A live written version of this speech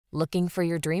Looking for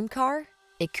your dream car?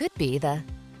 It could be the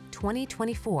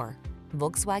 2024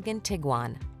 Volkswagen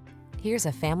Tiguan. Here's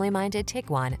a family-minded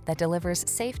Tiguan that delivers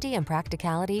safety and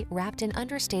practicality wrapped in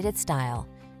understated style.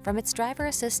 From its driver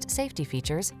assist safety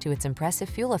features to its impressive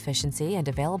fuel efficiency and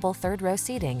available third-row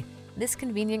seating, this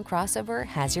convenient crossover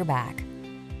has your back.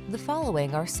 The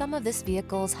following are some of this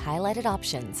vehicle's highlighted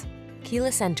options: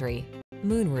 keyless entry,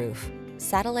 moonroof,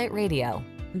 satellite radio,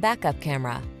 backup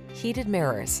camera, heated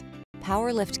mirrors,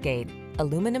 power liftgate,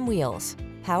 aluminum wheels,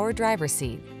 power driver's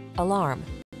seat, alarm,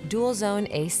 dual zone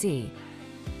AC.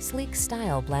 Sleek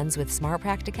style blends with smart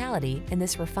practicality in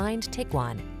this refined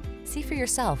Tiguan. See for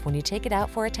yourself when you take it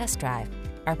out for a test drive.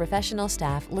 Our professional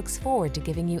staff looks forward to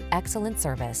giving you excellent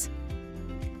service.